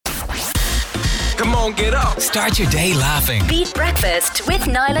Come on, get up. Start your day laughing. Beat Breakfast with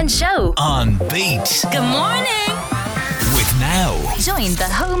Niall and Show. On Beat. Good morning. With Now. Join the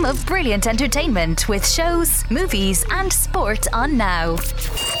home of brilliant entertainment with shows, movies, and sport on Now.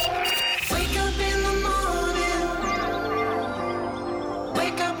 Wake up in the morning.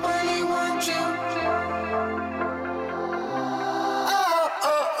 Wake up when you want you.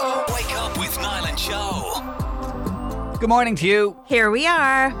 Wake up with Niall and Show. Good morning to you. Here we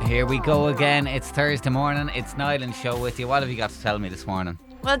are. Here we go again. It's Thursday morning. It's Niall and Show with you. What have you got to tell me this morning?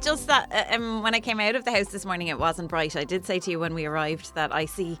 Well, just that when I came out of the house this morning, it wasn't bright. I did say to you when we arrived that I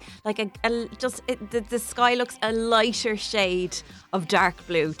see like the sky looks a lighter shade of dark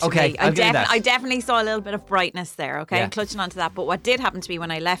blue to Okay, me. I'll give you that. I definitely saw a little bit of brightness there. Okay, Yeah. I'm clutching onto that. But what did happen to me when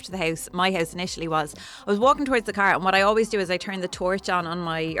I left the house, my house initially, was I was walking towards the car, and what I always do is I turn the torch on the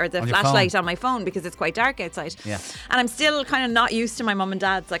On your flashlight phone. on my phone because it's quite dark outside. Yeah. And I'm still kind of not used to my mum and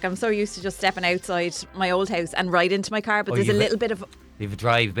dad's. Like I'm so used to just stepping outside my old house and right into my car. But Oh, there's a you've- little bit of You've a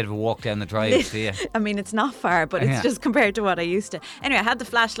drive, a bit of a walk down the drive, do you? I mean, it's not far, but it's Yeah. just compared to what I used to. Anyway, I had the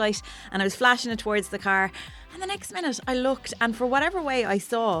flashlight and I was flashing it towards the car. And the next minute I looked, and for whatever way I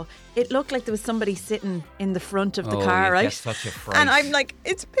saw, it looked like there was somebody sitting in the front of the Oh, car, you right? get such a fright. And I'm like,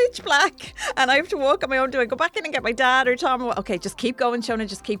 it's pitch black and I have to walk on my own. Do I go back in and get my dad or Tom? Okay, just keep going, Shona,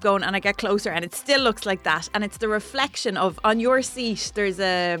 just keep going. And I get closer and it still looks like that. And it's the reflection of, on your seat, there's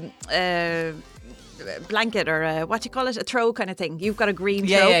a blanket or a throw kind of thing. You've got a green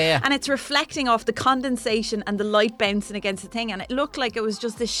Yeah, throw, yeah. and it's reflecting off the condensation and the light bouncing against the thing, and it looked like it was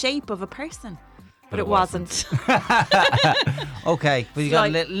just the shape of a person, but it wasn't. Okay, but you got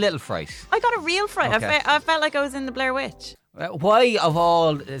a Like- little fright. I got a real fright. Okay. I felt like I was in the Blair Witch. Why, of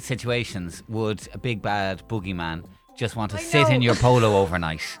all situations, would a big bad boogeyman just want to I sit know. in your polo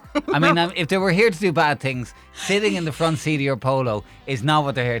overnight? I mean, if they were here to do bad things, sitting in the front seat of your polo is not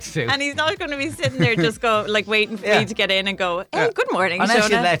what they're here to do. And he's not going to be sitting there just waiting for Yeah. me to get in and go, hey, good morning, Unless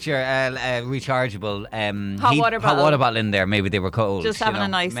you Shona. let your rechargeable Hot water bottle. in there, maybe they were cold. Just you having know, a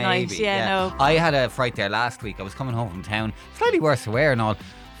nice maybe, night. Yeah, no. I had a fright there last week. I was coming home from town, slightly worse for wear and all.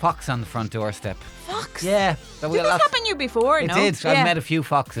 Fox on the front doorstep. Fox? Yeah. Did this happen to you before? It no? did. Yeah. I've met a few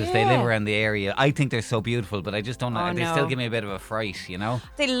foxes. They Yeah. live around the area. I think they're so beautiful, but I just don't know. Oh, They no. still give me a bit of a fright, you know?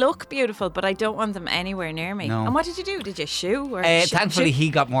 They look beautiful, but I don't want them anywhere near me. No. And what did you do? Did you shoo? Or Thankfully, shoot? he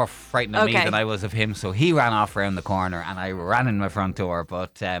got more frightened of me Okay. than I was of him, so he ran off around the corner and I ran in my front door.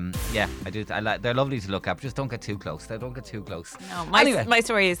 But yeah, I do. They're lovely to look at, but just don't get too close. Don't get too close. No, Anyway. my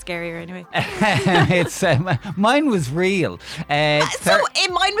story is scarier anyway. It's mine was real.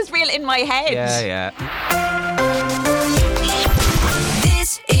 Mine was real in my head. Yeah.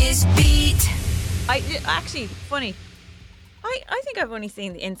 This is Beat. Actually, funny. I think I've only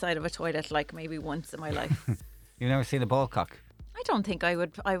seen the inside of a toilet like maybe once in my life. You've never seen a ball cock? I don't think I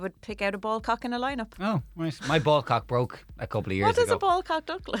would pick out a ball cock in a lineup. Oh, right. My ball cock broke a couple of years What does ago. a ball cock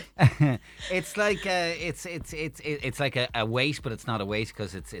look like? It's like it's like a weight, but it's not a weight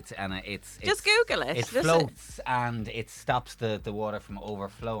because it's Just Google it. It Just- floats and it stops the water from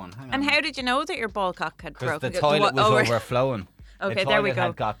overflowing. Hang on. And how did you know that your ball cock had Because broken? the toilet was overflowing. Okay, the there we toilet go.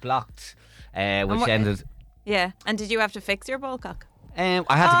 had got blocked, which what- ended. Yeah, and did you have to fix your ball cock? I had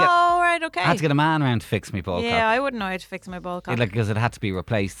to get. Oh, right, okay. I had to get a man around to fix my ball yeah, cock. I wouldn't know how to fix my ball cock. Because it had to be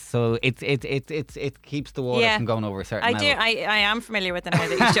replaced, so it keeps the water Yeah. from going over a certain I level. do. I am familiar with it now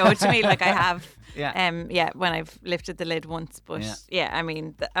that you show it to me. Like I have. Yeah. When I've lifted the lid once, but Yeah. I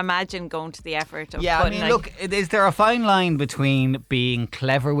mean, imagine going to the effort of Yeah, I putting mean, look, is there a fine line between being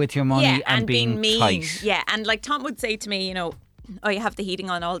clever with your money and being mean? tight? Yeah, and like Tom would say to me, you know, oh, you have the heating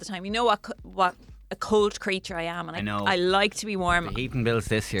on all the time. You know what a cold creature I am, and I know. I like to be warm. The heating bills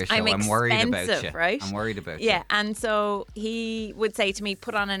this year, so I'm I'm worried about expensive, you. right? I'm worried about you. Yeah, and so he would say to me,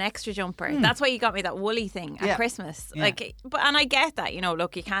 "Put on an extra jumper." That's why you got me that woolly thing at Yeah. Christmas. Yeah. And I get that. You know,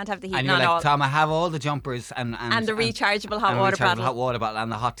 look, you can't have the heating And you're on like, all. Tom, I have all the jumpers and the rechargeable hot and water rechargeable bottle. hot water bottle and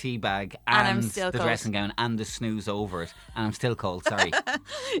the hot tea bag And I'm and still the cold. dressing gown and the snooze over it, and I'm still cold. Sorry.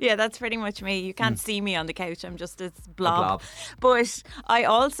 Yeah, that's pretty much me. You can't see me on the couch. I'm just this blob. blob. But I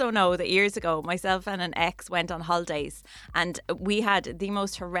also know that years ago, myself and an ex went on holidays and we had the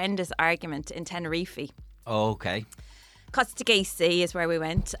most horrendous argument in Tenerife. Okay. Costa Gay is where we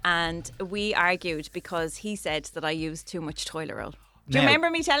went, and we argued because he said that I used too much toilet roll. Do you Now- remember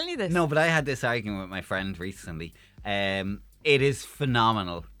me telling you this? No, but I had this argument with my friend recently. It is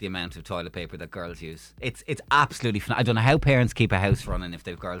phenomenal, the amount of toilet paper that girls use. It's absolutely phenomenal. I don't know how parents keep a house running if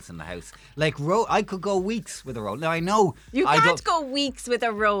they've girls in the house. Like, I could go weeks with a roll. Now, I know... You can't go weeks with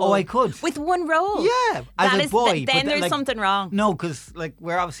a roll. Oh, I could. With one roll? Yeah, as a boy. Then there's something wrong. No, because like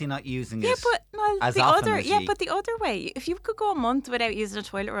we're obviously not using it but as the often other as you. but the other way, if you could go a month without using a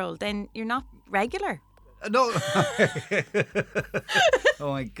toilet roll, then you're not regular. No.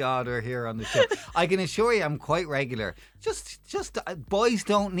 Oh my God, we're here on the show. I can assure you I'm quite regular. Just boys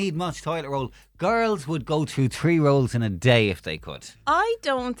don't need much toilet roll. Girls would go through 3 rolls in a day if they could. I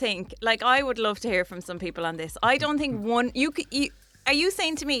don't think, like, I would love to hear from some people on this. I don't think are you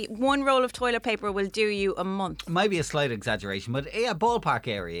saying to me one roll of toilet paper will do you a month? Might be a slight exaggeration, but yeah, ballpark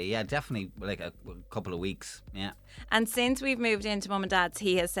area, yeah, definitely like a couple of weeks, yeah. And since we've moved into Mum and Dad's,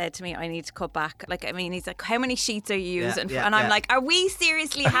 he has said to me, I need to cut back. Like, I mean, he's like, how many sheets are you using? And I'm like, are we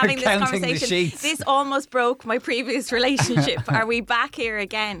seriously having this Counting the conversation? sheets. This almost broke my previous relationship. Are we back here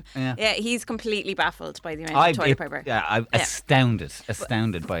again? Yeah. He's completely baffled by the amount of toilet paper. Yeah, I'm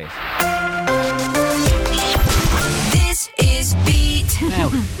astounded by it. This is Beat. Now,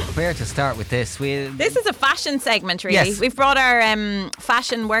 where to start with this? This is a fashion segment, really. Yes. We've brought our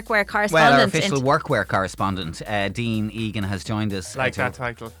fashion workwear correspondent. Well, our official workwear correspondent, Dean Egan, has joined us. Like that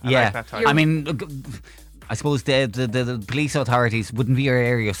title. I Yeah. like that title. I mean, I suppose the police authorities wouldn't be your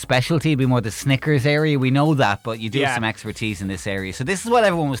area of specialty, it'd be more the Snickers area. We know that, but you do have some expertise in this area. So this is what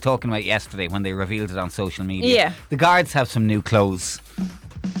everyone was talking about yesterday when they revealed it on social media. Yeah. The guards have some new clothes.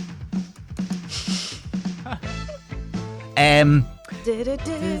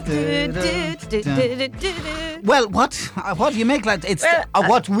 Well, what do you make, lad? It's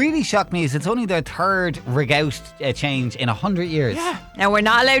what really shocked me is it's only their 3rd rig out change in 100 years. Yeah. Now, we're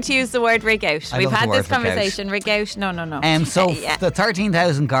not allowed to use the word rig out. We've love the had word this rig out. conversation. Rig out, no. The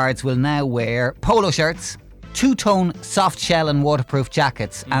 13,000 guards will now wear polo shirts, 2-tone soft shell and waterproof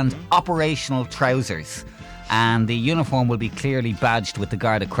jackets, and operational trousers. And the uniform will be clearly badged with the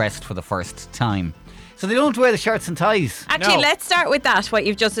Garda crest for the first time. So they don't have to wear the shirts and ties. Actually, let's start with that, what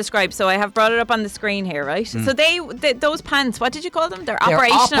you've just described. So I have brought it up on the screen here, right? So those pants, what did you call them? They're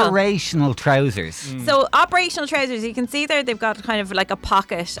operational. Operational trousers. So operational trousers, you can see there they've got kind of like a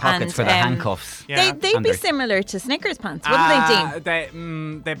pocket. Pockets for the handcuffs. Yeah. They'd be similar to Snickers pants, wouldn't they,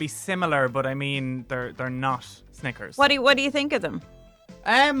 Dean? They'd be similar, but I mean, they're not Snickers. What do you think of them?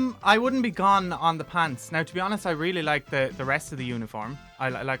 I wouldn't be gone on the pants. Now, to be honest, I really like the rest of the uniform. I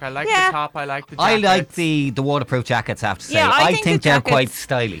like the top. I like the jackets. I like the waterproof jackets, I have to say. Yeah, I think the they're jackets- quite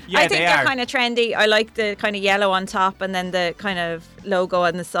stylish. Yeah, I think they they're are. kind of trendy. I like the kind of yellow on top and then the kind of logo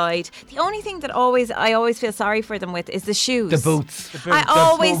on the side. The only thing that I always feel sorry for them with is the shoes. The boots. I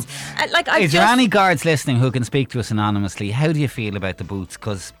always Is there any guards listening who can speak to us anonymously? How do you feel about the boots?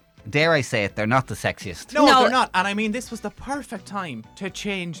 Because, dare I say it, they're not the sexiest. No, No. they're not. And I mean, this was the perfect time to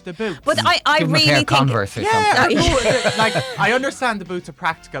change the boots. But I Give them really a pair think of Converse or yeah, something. like I understand the boots are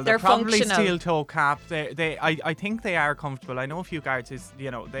practical. They're probably functional. steel toe cap. I think they are comfortable. I know a few guards is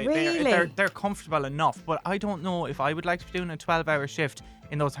Really? they're comfortable enough. But I don't know if I would like to be doing a 12-hour shift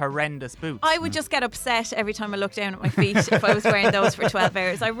in those horrendous boots. I would just get upset every time I look down at my feet if I was wearing those for 12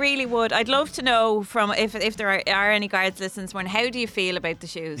 hours. I really would. I'd love to know from if there are any guards listening this morning, how do you feel about the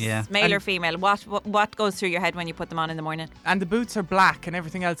shoes? Yeah. Male or female? What goes through your head when you put them on in the morning? And the boots are black and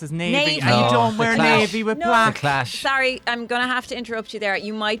everything else is navy. Navy. And you Oh, don't the wear clash. navy with No. black. The clash. Sorry, I'm going to have to interrupt you there.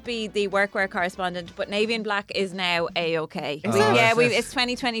 You might be the workwear correspondent, but navy and black is now A-OK. Is We- it? yeah, Oh, is it? it's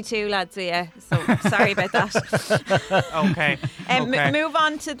 2022, lads, so yeah. So sorry about that. Okay. okay. Move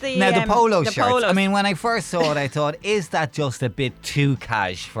on to the Now, the polo shirts. polos. I mean, when I first saw it, I thought, is that just a bit too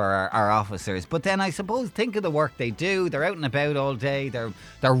cash for our officers? But then I suppose, think of the work they do. They're out and about all day. They're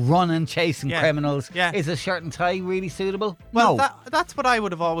running, chasing Yeah. criminals. Yeah. Is a shirt and tie really suitable? Well, no. that's what I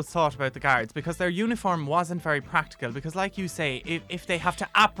would have always thought about the guards, because their uniform wasn't very practical. Because, like you say, if they have to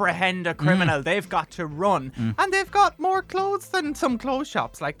apprehend a criminal, they've got to run. And they've got more clothes than some clothes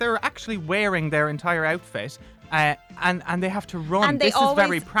shops. Like, they're actually wearing their entire outfit. And they have to run. And This is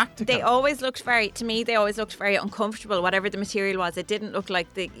very practical. They always looked very uncomfortable, whatever the material was. It didn't look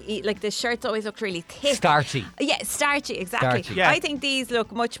like the shirts always looked really thick. Starchy. Yeah, starchy, exactly. Starchy. Yeah. I think these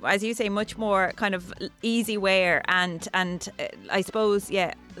look much, as you say, much more kind of easy wear and I suppose,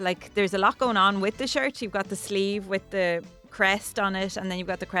 yeah, like there's a lot going on with the shirt. You've got the sleeve with the crest on it, and then you've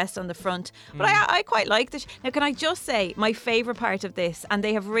got the crest on the front. But I quite like this. Now, can I just say my favourite part of this, and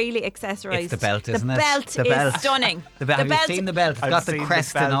they have really accessorised. It's the belt, isn't it? The belt is stunning. Have you seen the belt? It's got the seen the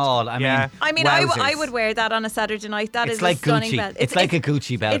crest belt. and all. I mean, I wowzers. would wear that on a Saturday night. That It's is like a stunning Gucci. belt. It's like a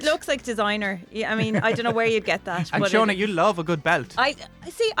Gucci belt. It looks like designer. Yeah, I mean, I don't know where you'd get that. And but Shona, you love a good belt. I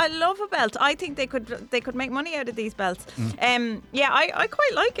see. I love a belt. I think they could make money out of these belts. Yeah, I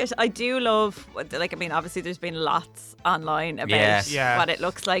quite like it. I do love. Like, I mean, obviously, there's been lots online about Yeah. what it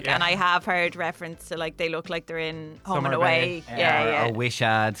looks like, Yeah. and I have heard reference to like they look like they're in Home Summer and Away. Bay. Yeah. Or Wish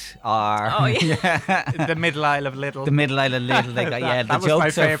ad. Or Oh yeah. The middle aisle of Lidl. the middle island little. They got, That the was my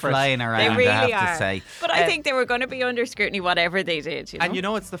jokes are favourite. flying around. They I really have are. to say. But I think they were going to be under scrutiny, whatever they did. You know? And you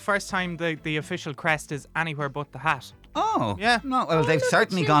know, it's the first time the official crest is anywhere but the hat. Oh, Yeah. No, well, they've look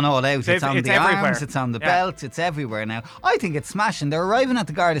certainly at you. gone all out. It's They've- on it's the everywhere. arms, it's on the Yeah. belt, it's everywhere now. I think it's smashing. They're arriving at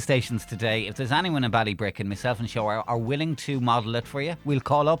the Garda stations today. If there's anyone in Ballybrick, and myself and Show are willing to model it for you, we'll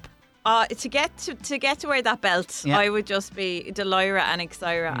call up. To get to wear that belt, Yeah. I would just be Delira and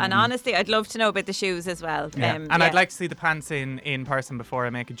Ixira. And honestly, I'd love to know about the shoes as well. Yeah. And I'd like to see the pants in person before I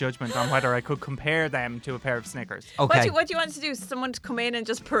make a judgment on whether I could compare them to a pair of Snickers. Okay. What do you want to do? Someone to come in and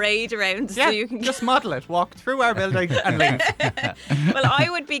just parade around Yeah, so you can just model it, walk through our building and leave. Well, I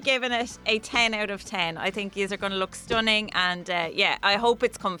would be giving it a 10 out of 10. I think these are going to look stunning, and yeah, I hope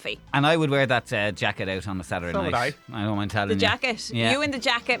it's comfy. And I would wear that jacket out on a Saturday So would night. I don't mind telling The you. jacket. Yeah. You in the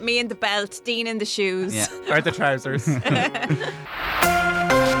jacket, me in the belt, Dean in the shoes. Yeah. Or the trousers.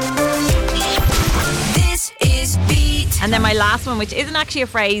 This is Beat. And then my last one, which isn't actually a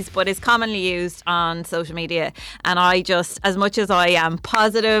phrase, but is commonly used on social media. And I just, as much as I am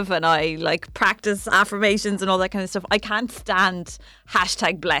positive and I like practice affirmations and all that kind of stuff, I can't stand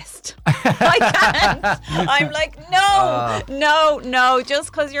 #blessed. I can't. I'm like, no.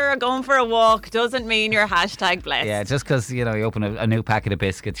 Just because you're going for a walk doesn't mean you're #blessed. Yeah, just because you open a new packet of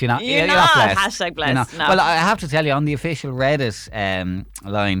biscuits, you're not. You're not not blessed. #blessed, You're not. no. Well, I have to tell you, on the official Reddit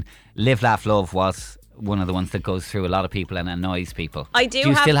line, "Live, Laugh, Love" was one of the ones that goes through a lot of people and annoys people. I do Do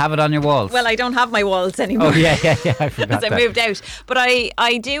you have- still have it on your walls? Well, I don't have my walls anymore. Oh yeah, I forgot because I that. moved out. But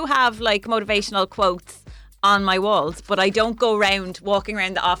I do have like motivational quotes on my walls, but I don't go around walking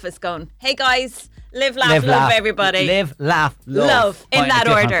around the office going, "Hey guys, live, laugh, love everybody." Live, laugh, love. Love, in Pointing at that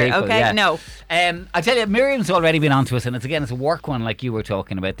different order, people, okay? yeah. No. I tell you, Miriam's already been onto us, and it's a work one, like you were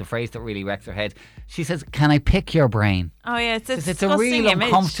talking about, the phrase that really wrecked her head. She says, "Can I pick your brain?" Oh yeah, it's a It's a disgusting real image.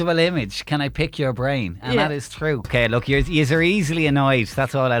 uncomfortable image. Can I pick your brain? And Yeah. that is true. Okay, look, you're easily annoyed.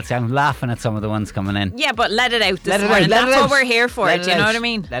 That's all I'll say. I'm laughing at some of the ones coming in. Yeah, but let it out this Let it morning. out. Let That's it what out. we're here for. Let Do it you know out. what I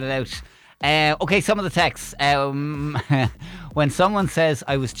mean? Let it out. Okay, some of the texts. When someone says,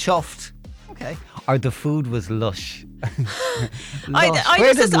 "I was chuffed," okay, or "the food was lush." Lush.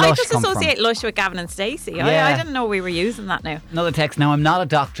 Where does I lush just come from? associate Lush with Gavin and Stacey. Yeah. I didn't know we were using that now. Another text. Now, I'm not a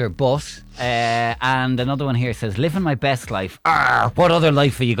doctor, but and another one here says, "Living my best life." What other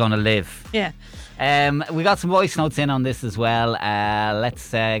life are you going to live? Yeah. We got some voice notes in on this as well.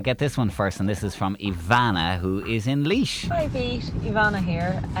 Let's get this one first, and this is from Ivana, who is in Laois. Hi Beat, Ivana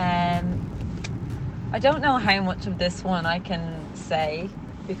here. I don't know how much of this one I can say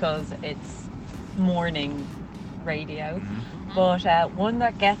because it's morning radio, but one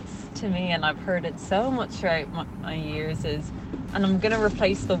that gets to me, and I've heard it so much throughout my years, is, and I'm going to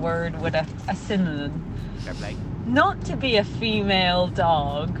replace the word with a synonym, not to be a female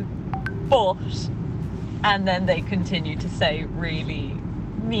dog, but, and then they continue to say really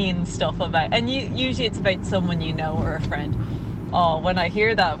mean stuff about, and usually it's about someone you know or a friend. Oh, when I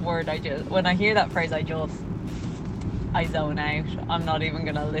hear that word, when I hear that phrase, I zone out. I'm not even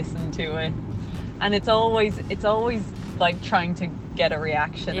gonna listen to it, and it's always like trying to get a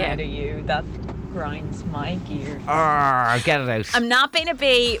reaction Yeah. out of you that grinds my gears. Get it out. I'm not being a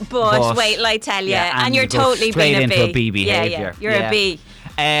bee, but wait till I tell you. Yeah, and you're you go totally straight being a into bee. a bee Yeah, behaviour. you're a bee.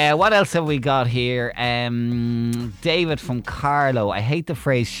 What else have we got here? David from Carlo. I hate the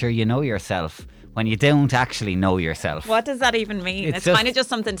phrase, "sure you know yourself," when you don't actually know yourself. What does that even mean? It's kind of just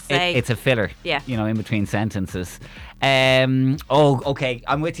something to say. It's a filler. Yeah. In between sentences. Okay.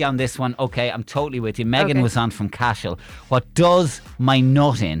 I'm with you on this one. Okay, I'm totally with you. Megan Okay. was on from Cashel. What does my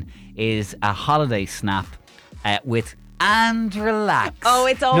nut in is a holiday snap with "and relax." Oh,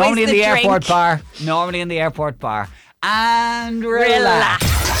 it's always normally in the the airport drink. bar. Normally in the airport bar. And relax.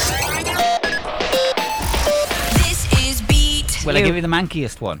 This is Beat. Will I give you the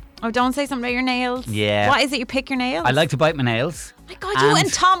mankiest one? Oh, don't say something about your nails. Yeah. What is it? You pick your nails? I like to bite my nails. Oh my God, you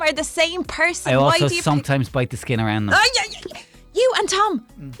and Tom are the same person. I Why also do you sometimes bite the skin around them. pick... Oh, yeah. You And Tom,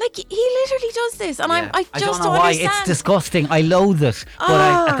 like, he literally does this, and I just don't know why. understand. It's disgusting. I loathe it,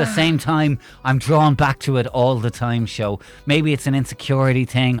 but at the same time, I'm drawn back to it all the time. Show maybe it's an insecurity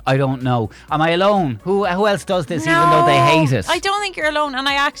thing. I don't know. Am I alone? Who else does this, even though they hate it? I don't think you're alone, and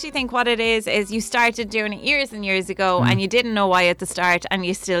I actually think what it is you started doing it years and years ago, and you didn't know why at the start, and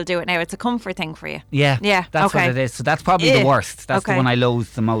you still do it now. It's a comfort thing for you. Yeah, that's okay. what it is. So that's probably the worst. That's the one I loathe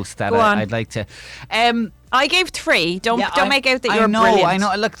the most. That I'd like to. I gave 3. Don't make out that you're brilliant. brilliant. I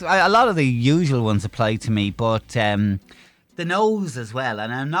know. Look, a lot of the usual ones apply to me, but the nose as well.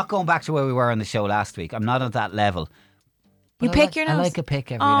 And I'm not going back to where we were on the show last week. I'm not at that level. You But pick your nose. I like a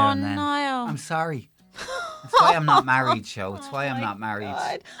pick every now and then. Niall. I'm sorry. That's why I'm not married, Show. It's why I'm not married.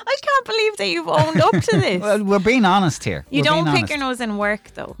 God. I can't believe that you've owned up to this. Well, we're being honest here. You We're don't being pick honest. your nose in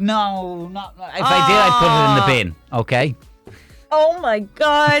work, though. No, not. If I did, I'd put it in the bin. Okay. Oh my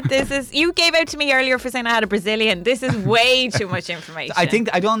God, this is. You gave out to me earlier for saying I had a Brazilian. This is way too much information. I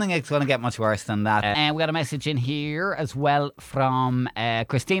don't think it's going to get much worse than that. And we got a message in here as well from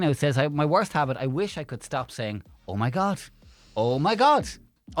Christina, who says, "My worst habit. I wish I could stop saying, oh my God, oh my God,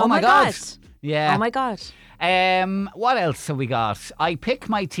 oh, my God. Yeah. Oh my God. What else have we got? I pick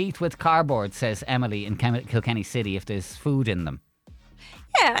my teeth with cardboard, says Emily in Kilkenny City, if there's food in them.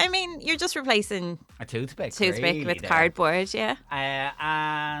 Yeah, I mean, you're just replacing A toothpick. toothpick really with there. cardboard, yeah.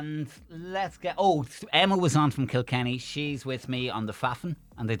 And let's get. Oh, Emma was on from Kilkenny. She's with me on the faffin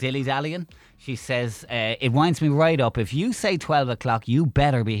and the dilly dallying. She says it winds me right up. If you say 12 o'clock, you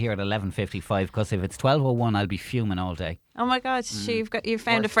better be here at 11:55, because if it's 12:01, I'll be fuming all day. Oh my God, you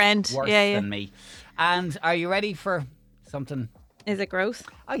found a friend. Worse yeah. than me. And are you ready for something? Is it gross?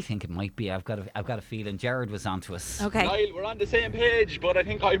 I think it might be. I've got a feeling. Jared was onto us. Okay. Niall, we're on the same page, but I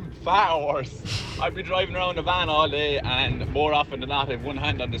think I'm far worse. I've been driving around a van all day, and more often than not, I have one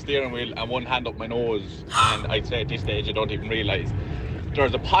hand on the steering wheel and one hand up my nose. And I'd say at this stage, I don't even realise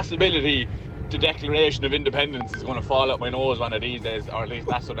there's a possibility the Declaration of Independence is going to fall out my nose one of these days, or at least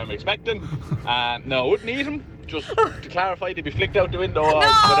that's what I'm expecting. No, I wouldn't eat them. Just to clarify, they'd be flicked out the window or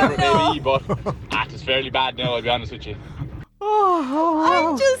whatever it may be, but it's fairly bad now, I'll be honest with you.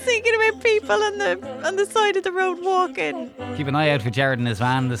 I'm just thinking about people on the side of the road walking. Keep an eye out for Jared in his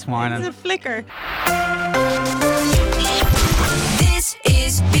van this morning. It's a flicker. This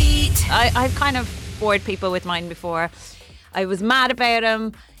is Beat. I've kind of bored people with mine before. I was mad about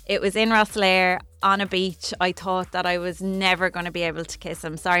him. It was in Rosslare on a beach. I thought that I was never going to be able to kiss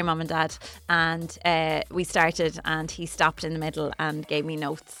him. Sorry, Mum and Dad. And we started, and he stopped in the middle and gave me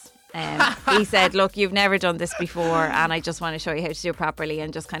notes. He said, look, you've never done this before, and I just want to show you how to do it properly,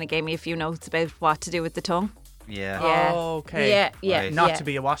 and just kind of gave me a few notes about what to do with the tongue. Yeah. Yeah. Oh, okay. Yeah. Right. Not yeah. to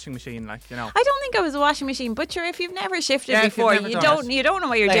be a washing machine, like, you know. I don't think I was a washing machine, but sure, if you've never shifted Yeah, if you've before, never you done don't it. you don't know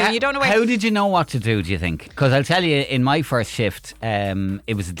what you're doing. You don't know where. How did you know what to do you think? Because I'll tell you, in my first shift,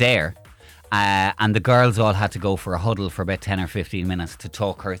 it was there. And the girls all had to go for a huddle for about 10 or 15 minutes to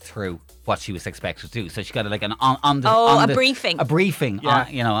talk her through what she was expected to do. So she got like an a briefing. A briefing,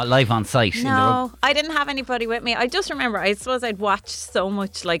 Yeah. live on site. in the No, I didn't have anybody with me. I just remember, I suppose I'd watched so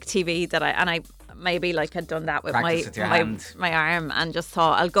much like TV that I maybe like had done that with Practice with your hand. my arm, and just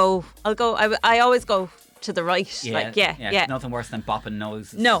thought I'll go. I always go to the right. Yeah. Nothing worse than bopping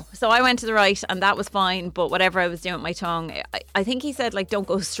noses. No, so I went to the right, and that was fine. But whatever I was doing with my tongue, I think he said like don't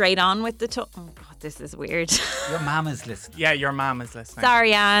go straight on with the tongue. Oh God, this is weird. Your mum is listening. Yeah, your mum is listening.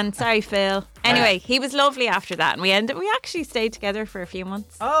 Sorry, Anne. Sorry, Phil. Anyway, he was lovely after that, and we actually stayed together for a few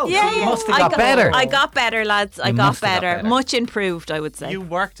months. Oh, yeah, so you yeah. must have got better. I got better, lads. I You got must have got better. better. Much improved, I would say. You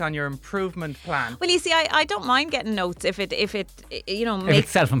worked on your improvement plan. Well, you see, I don't mind getting notes if it If makes it's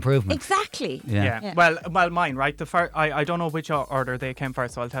self-improvement. exactly. Yeah. Well, mine, right? I don't know which order they came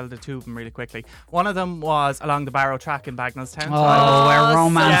first, so I'll tell the two of them really quickly. One of them was along the Barrow Track in Bagnallstown. Oh, where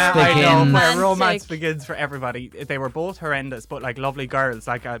romance yeah, I know, begins. where Romantic. romance begins for everybody. They were both horrendous, but like lovely girls,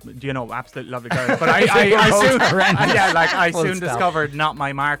 like absolute lovely girls. But I soon, I Full soon stop. discovered not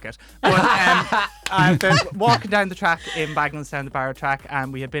my market. But walking down the track in Bagnallstown, the Barrow Track,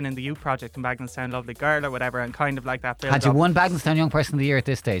 and we had been in the youth project in Bagnallstown, lovely girl or whatever, and kind of like that. Had you won Bagnallstown Young Person of the Year at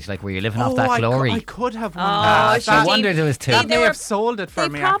this stage? Like, were you living off that glory? I could have won. Oh, that. she I did. wondered there was two. That They may were- have sold it for They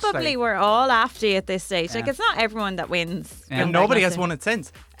me. probably actually. were all after you at this stage. Like, Yeah. it's not everyone that wins. Yeah. And nobody has Bagnallstown. won it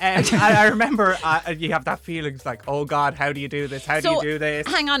since. I remember you have that feeling, it's like, oh God, how do you do this? How do you do this?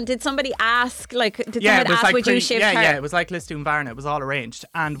 Hang on, did somebody ask? Like, did Yeah, somebody it was ask, like would you shift her? yeah, it was like Lisdoon Barn. It was all arranged,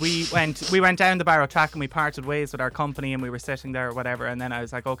 and we went down the Barrow track and we parted ways with our company, and we were sitting there or whatever. And then I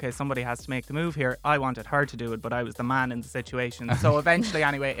was like, okay, somebody has to make the move here. I wanted her to do it, but I was the man in the situation. So eventually,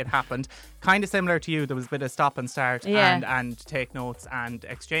 anyway, it happened. Kind of similar to you. There was a bit of stop and start and take notes and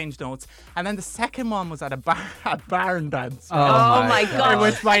exchange notes. And then the second one was at a barn dance. Oh my God. In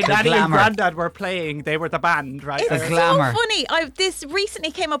which my The daddy and glamour. granddad were playing. They were the band, right? It's The so glamour. funny. This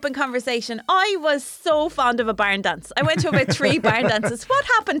recently came up in conversation. I was so fond of a barn dance. I went to about 3 barn dances. What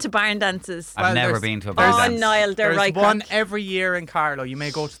happened to barn dances? I've Well, never there's- been to a barn Oh, dance. Niall, they're There's right. one crack. every year in Carlow. You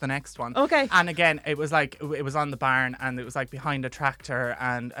may go to the next one. Okay. And again, it was like it was on the barn, and it was like behind a tractor,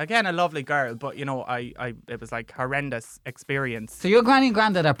 and again a lovely girl, but you know, it was like horrendous experience. So your granny and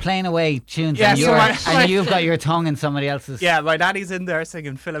granddad are playing away tunes Yeah, and, so and you've got your tongue in somebody else's. Yeah, my daddy's in there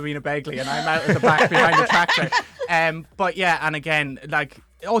singing Philomena Begley, and I'm out at the back behind the tractor. But yeah, and again, like,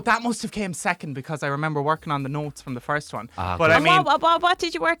 oh, that must have came second because I remember working on the notes from the first one. Ah, But okay. I And mean, what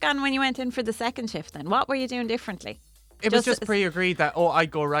did you work on when you went in for the second shift then? What were you doing differently? it was just pre-agreed that, oh, I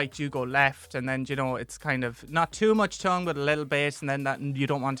go right, you go left, and then, you know, it's kind of not too much tongue, but a little bit, and then that you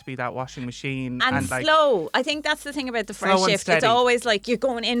don't want to be that washing machine. And like, slow. I think that's the thing about the Slow first and shift. It's steady. always like you're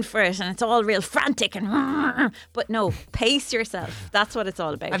going in for it and it's all real frantic and but no, pace yourself. That's what it's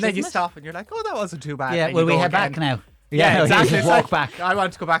all about. and then you isn't it? stop and you're like, oh, that wasn't too bad. Yeah, and will you we go head again. back now? Yeah, no, exactly. you It's walk like, back. I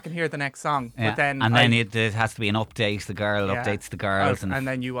want to go back and hear the next song. Yeah. But then and then there has to be an update. The girl yeah. updates the girls. and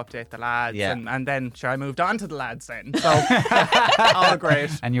then you update the lads. Yeah. And then, sure, I moved on to the lads then. So, all great.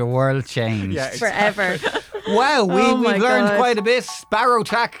 and your world changed. Yeah, Forever. Wow, Oh my we've learned God. quite a bit. Barrow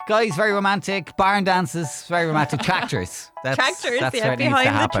track, guys, very romantic. Barn dances, very romantic. Tractors. Tractors, that's yeah, where it needs to behind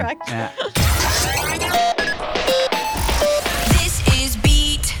the happen. tractor. Yeah.